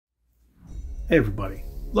Hey everybody,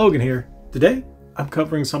 Logan here. Today, I'm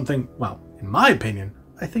covering something, well, in my opinion,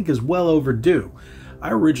 I think is well overdue.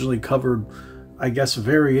 I originally covered, I guess, a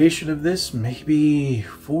variation of this, maybe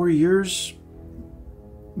 4 years,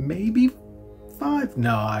 maybe 5?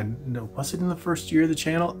 No, was it in the first year of the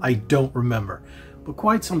channel? I don't remember, but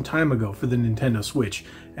quite some time ago for the Nintendo Switch,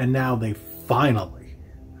 and now they finally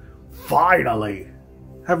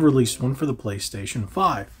have released one for the PlayStation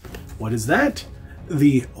 5. What is that?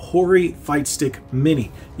 The Hori Fighting Stick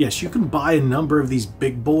Mini. Yes, you can buy a number of these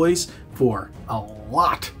big boys for a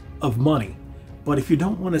lot of money. But if you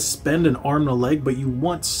don't want to spend an arm and a leg, but you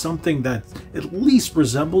want something that at least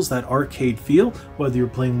resembles that arcade feel, whether you're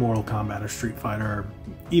playing Mortal Kombat or Street Fighter or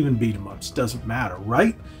even beat 'em ups, doesn't matter,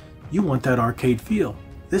 right? You want that arcade feel.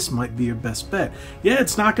 This might be your best bet. Yeah,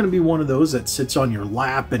 it's not going to be one of those that sits on your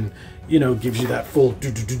lap and, you know, gives you that full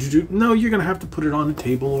do-do-do-do-do. No, you're going to have to put it on a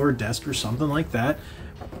table or a desk or something like that.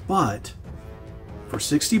 But for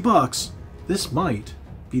 60 bucks, this might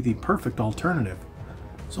be the perfect alternative.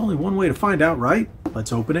 There's only one way to find out, right?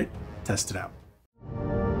 Let's open it, test it out.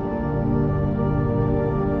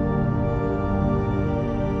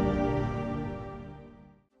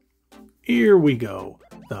 Here we go.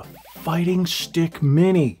 The Fighting Stick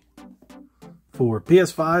Mini for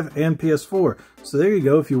PS5 and PS4. So there you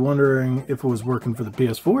go. If you're wondering if it was working for the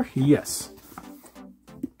PS4, yes.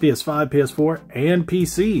 PS5, PS4, and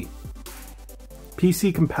PC.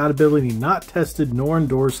 PC compatibility not tested nor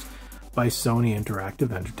endorsed by Sony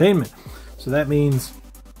Interactive Entertainment. So that means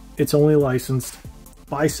it's only licensed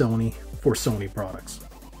by Sony for Sony products,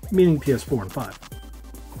 meaning PS4 and 5.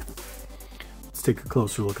 Let's take a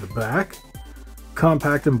closer look at the back.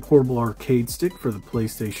 Compact and portable arcade stick for the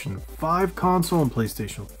PlayStation 5 console and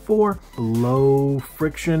PlayStation 4. Low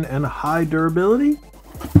friction and high durability.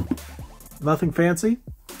 Nothing fancy.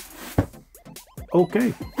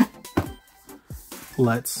 Okay.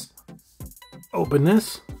 Let's open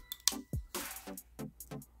this.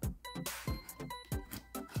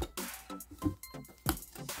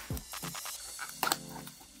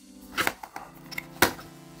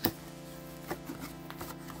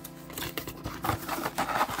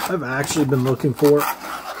 I've actually been looking for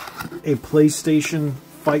a PlayStation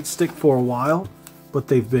fight stick for a while, but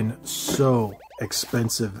they've been so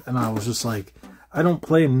expensive, and I was just like, I don't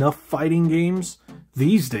play enough fighting games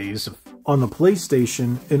these days on the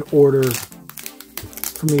PlayStation in order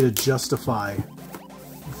for me to justify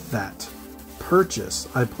that purchase.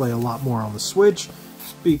 I play a lot more on the Switch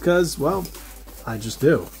because, well, I just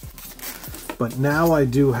do. But now I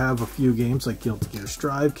do have a few games like Guilty Gear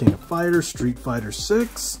Strive, King of Fighters, Street Fighter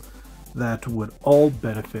 6 that would all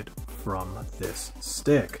benefit from this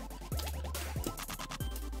stick.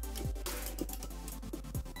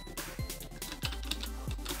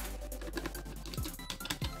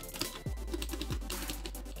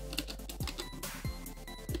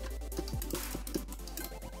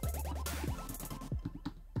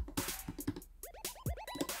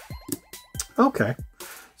 Okay.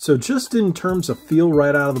 So just in terms of feel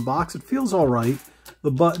right out of the box, it feels all right. The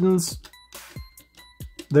buttons,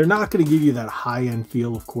 they're not going to give you that high-end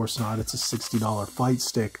feel, of course not. It's a $60 fight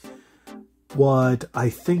stick. What I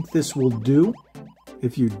think this will do,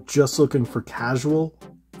 if you're just looking for casual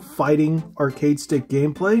fighting arcade stick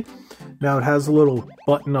gameplay, now it has a little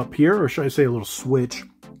button up here, or should I say a little switch,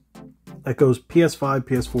 that goes PS5,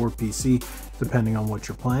 PS4, PC, depending on what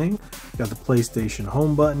you're playing. You got the PlayStation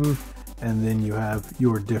home button, and then you have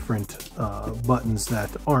your different buttons that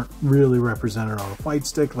aren't really represented on a fight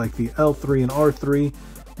stick, like the L3 and R3,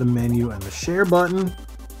 the menu, and the share button.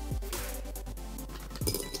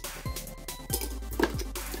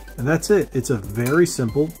 And that's it. It's a very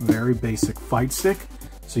simple, very basic fight stick.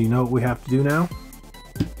 So you know what we have to do now?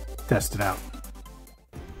 Test it out.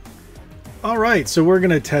 Alright, so we're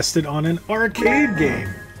going to test it on an arcade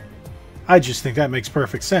game. I just think that makes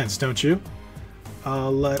perfect sense, don't you?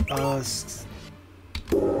 Let us...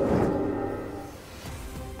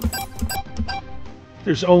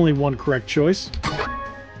 There's only one correct choice.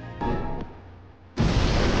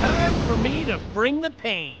 Time for me to bring the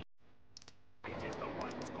pain. It is the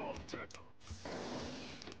one called Turtle.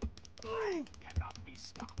 I cannot be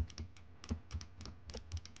stopped.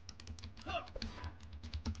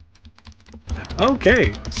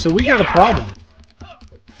 Okay, so we got a problem.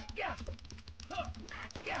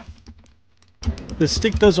 The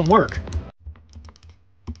stick doesn't work.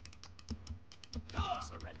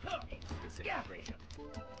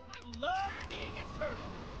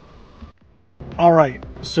 Alright,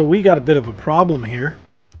 so we got a bit of a problem here.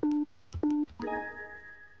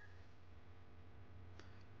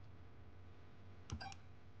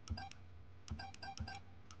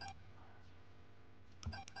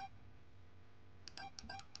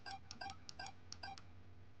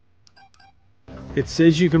 It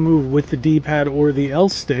says you can move with the D-pad or the L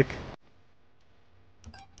stick.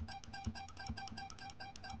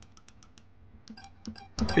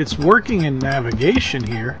 It's working in navigation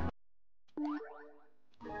here.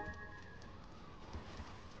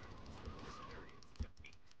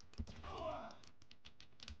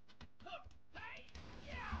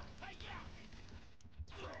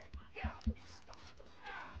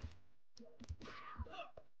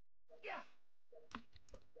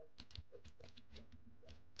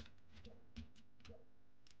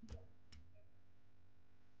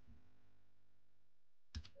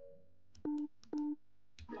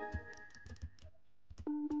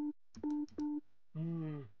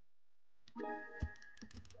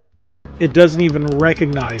 It doesn't even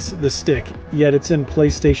recognize the stick, yet it's in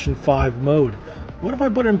PlayStation 5 mode. What if I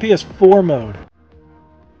put it in PS4 mode?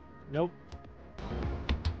 Nope.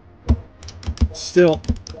 Still,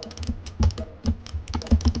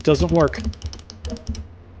 doesn't work.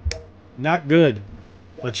 Not good.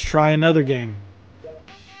 Let's try another game.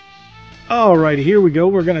 Alrighty, here we go.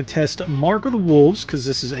 We're going to test Mark of the Wolves, because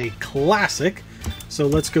this is a classic. So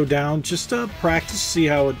let's go down just to practice, see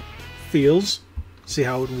how it feels. See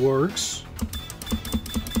how it works.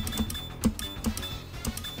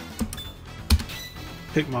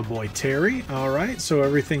 Pick my boy Terry. Alright, so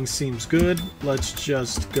everything seems good. Let's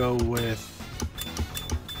just go with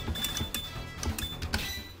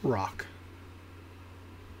Rock.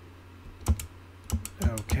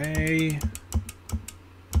 Okay.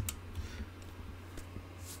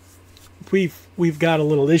 We've got a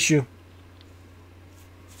little issue.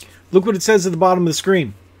 Look what it says at the bottom of the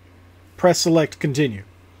screen. Press select continue.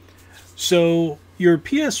 So your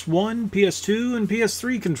PS1, PS2, and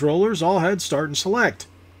PS3 controllers all had start and select.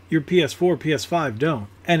 Your PS4, PS5 don't.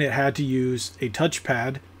 And it had to use a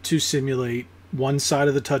touchpad to simulate one side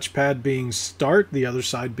of the touchpad being start, the other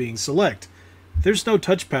side being select. There's no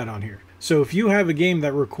touchpad on here. So if you have a game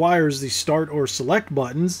that requires the start or select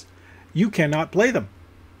buttons, you cannot play them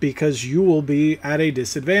because you will be at a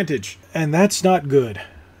disadvantage. And that's not good.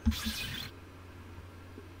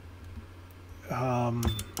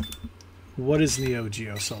 What is Neo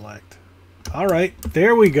Geo Select? Alright,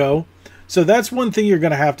 there we go. So that's one thing you're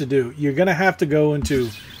going to have to do. You're going to have to go into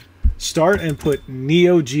Start and put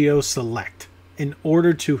Neo Geo Select in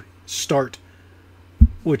order to start,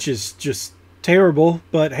 which is just terrible,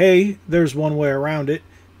 but hey, there's one way around it.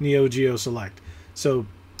 Neo Geo Select. So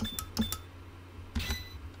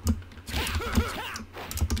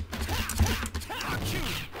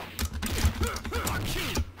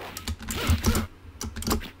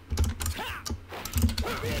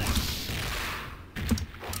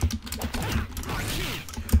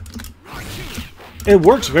it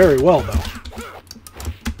works very well, though.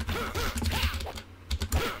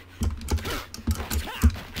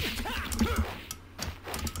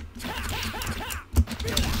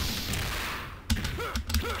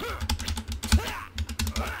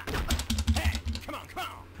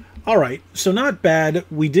 Alright, so not bad.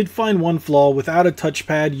 We did find one flaw. Without a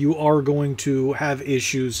touchpad, you are going to have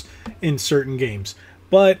issues in certain games.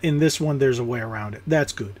 But in this one, there's a way around it.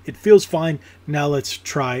 That's good. It feels fine. Now let's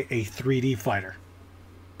try a 3D fighter.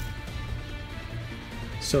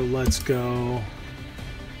 So let's go.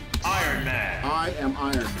 Iron Man. I am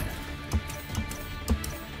Iron Man.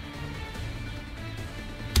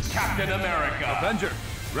 Captain America. Avenger,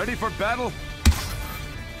 ready for battle?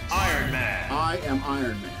 Iron Man. I am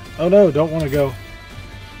Iron Man. Oh no, don't want to go.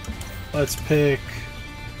 Let's pick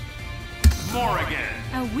Morrigan.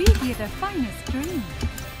 A we hear the finest dream.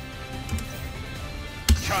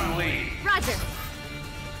 Chun-Li. Roger.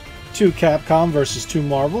 2 Capcom versus 2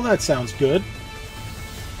 Marvel. That sounds good.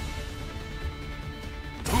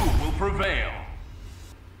 Who will prevail?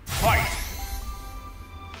 Fight.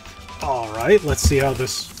 Alright, let's see how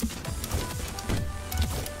this...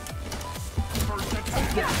 First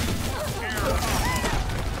attack.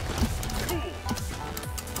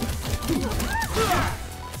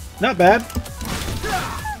 Not bad.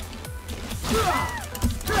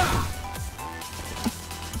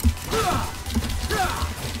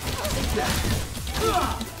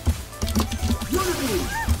 Unity!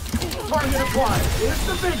 Target acquired. It's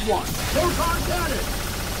the big one. Proton cannon.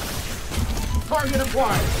 Target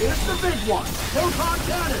acquired. It's the big one. Proton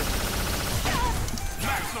cannon.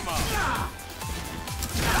 Maximum.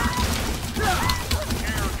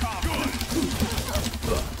 Air combo.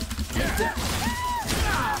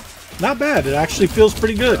 Not bad. It actually feels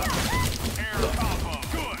pretty good. Air combo.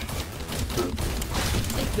 Good.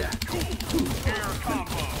 Air combo. Air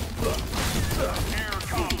combo.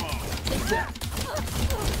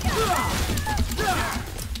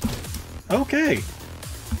 Okay.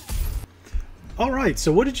 Alright,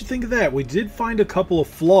 so what did you think of that? We did find a couple of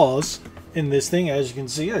flaws in this thing. As you can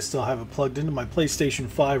see, I still have it plugged into my PlayStation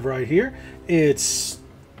 5 right here. It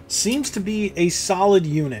seems to be a solid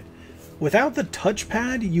unit. Without the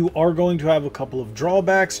touchpad, you are going to have a couple of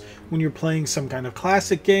drawbacks when you're playing some kind of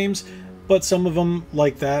classic games, but some of them,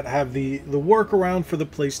 like that, have the workaround for the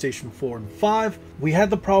PlayStation 4 and 5. We had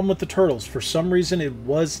the problem with the turtles. For some reason, it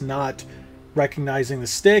was not recognizing the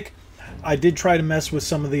stick. I did try to mess with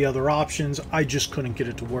some of the other options. I just couldn't get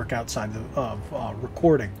it to work outside of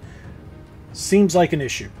recording. Seems like an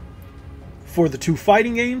issue. For the two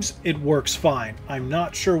fighting games, it works fine. I'm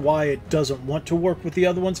not sure why it doesn't want to work with the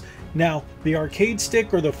other ones. Now, the arcade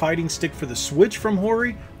stick or the fighting stick for the Switch from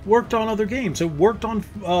Hori worked on other games. It worked on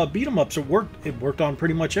beat-em-ups. It worked on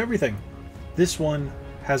pretty much everything. This one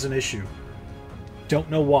has an issue.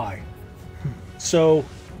 Don't know why. So,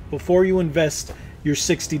 before you invest your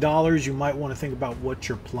 $60, you might want to think about what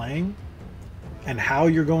you're playing and how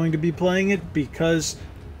you're going to be playing it, because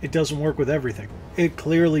it doesn't work with everything. It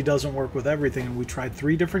clearly doesn't work with everything, and we tried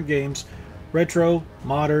 3 different games: retro,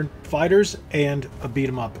 modern, fighters, and a beat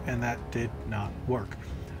 'em up, and that did not work.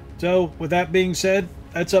 So with that being said,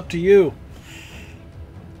 that's up to you.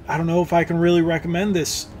 I don't know if I can really recommend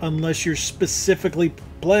this unless you're specifically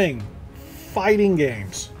playing fighting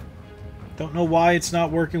games. Don't know why it's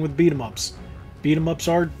not working with beat 'em ups. Beat 'em ups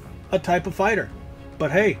are a type of fighter, but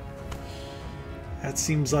hey, that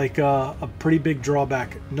seems like a pretty big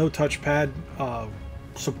drawback. No touchpad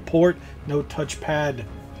support, no touchpad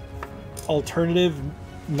alternative,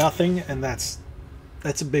 nothing, and that's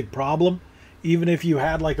a big problem. Even if you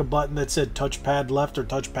had like a button that said touchpad left or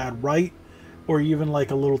touchpad right, or even like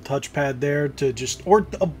a little touchpad there to just, or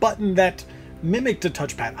a button that mimicked a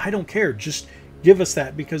touchpad, I don't care. Just give us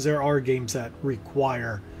that, because there are games that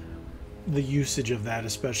require the usage of that,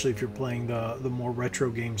 especially if you're playing the more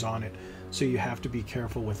retro games on it. So you have to be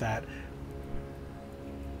careful with that.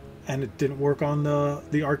 And it didn't work on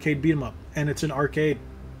the arcade beat 'em up, and it's an arcade.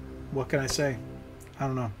 What can I say? I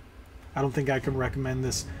don't know. I don't think I can recommend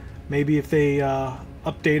this. Maybe if they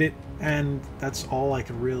update it, and that's all I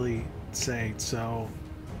can really say. So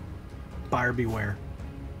buyer beware.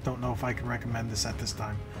 Don't know if I can recommend this at this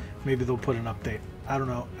time. Maybe they'll put an update. I don't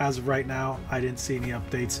know. As of right now, I didn't see any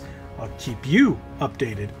updates. I'll keep you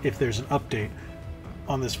updated if there's an update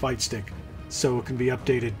on this fight stick, so it can be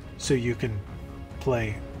updated so you can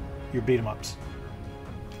play your beat 'em ups.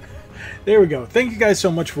 There we go. Thank you guys so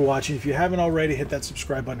much for watching. If you haven't already, hit that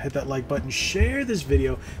subscribe button, hit that like button, share this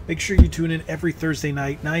video. Make sure you tune in every Thursday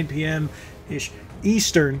night, 9 p.m.-ish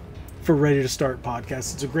Eastern, for Ready to Start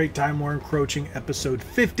podcast. It's a great time. We're encroaching episode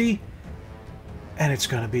 50, and it's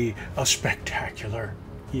going to be a spectacular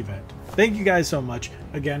event. Thank you guys so much.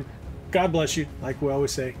 Again, God bless you. Like we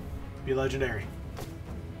always say, be legendary.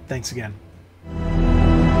 Thanks again.